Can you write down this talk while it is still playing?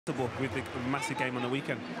with the massive game on the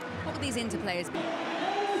weekend. What were these interplayers?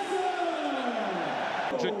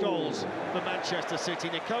 100 goals for Manchester City.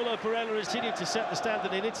 Nicolo Barella is continuing to set the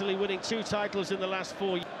standard in Italy, winning 2 titles in the last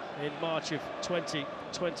 4 years. In March of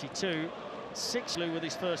 2022, 6 with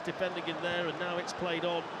his first defending in there, and now it's played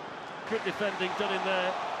on. Good defending done in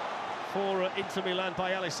there for Inter Milan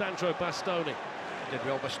by Alessandro Bastoni. Did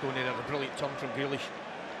well, Bastoni there, a brilliant turn from Grealish.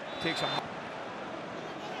 Takes a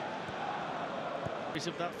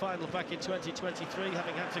of that final back in 2023,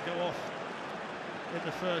 having had to go off in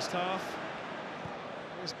the first half.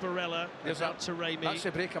 There's Barella, out to Raimi. That's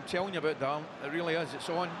the break I'm telling you about, Dan. It really is, it's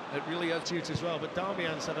on, it really is. Cute as well, but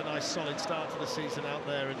Darmian's had a nice solid start to the season out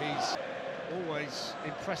there, and he's always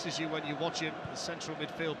impresses you when you watch him, the central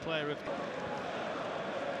midfield player of...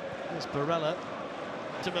 There's Barella.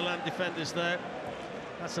 To Milan defenders there.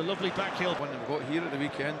 That's a lovely backheel. One we've got here at the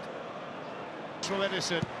weekend. From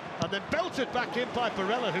Edison. And then belted back in by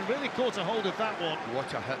Barella, who really caught a hold of that one.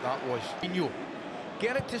 What a hit that was. Savinho.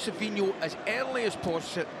 Get it to Savinho as early as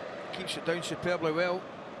possible. Keeps it down superbly well.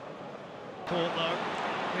 Caught though.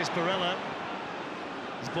 Here's Barella.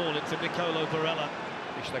 His ball into Nicolo Barella.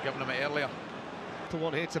 They should have given him it earlier. The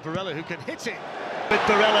one here to Barella, who can hit it. With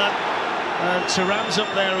Barella. And Thuram's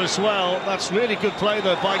up there as well. That's really good play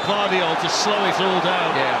though by Guardiola to slow it all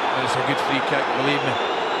down. Yeah, it's a good free kick, believe me.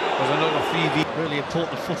 There's another 3v. Really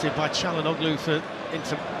important footed by Çalhanoğlu for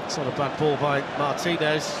Inter. It's not a bad ball by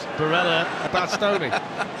Martinez. Barella, Bastoni. I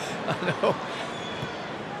know.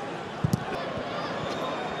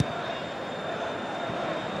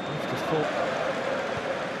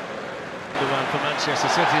 The one for Manchester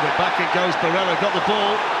City, but back it goes. Barella got the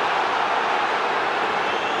ball.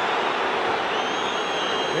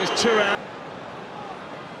 There's Thuram.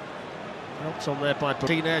 Helps on there by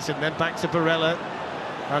Martinez, and then back to Barella.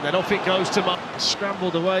 And then off it goes to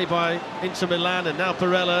scrambled away by Inter Milan, and now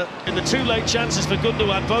Barella in the 2 late chances for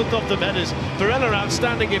Gundogan, both of them headers. Barella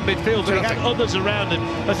outstanding in midfield, but he had others around him.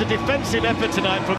 As a defensive effort tonight from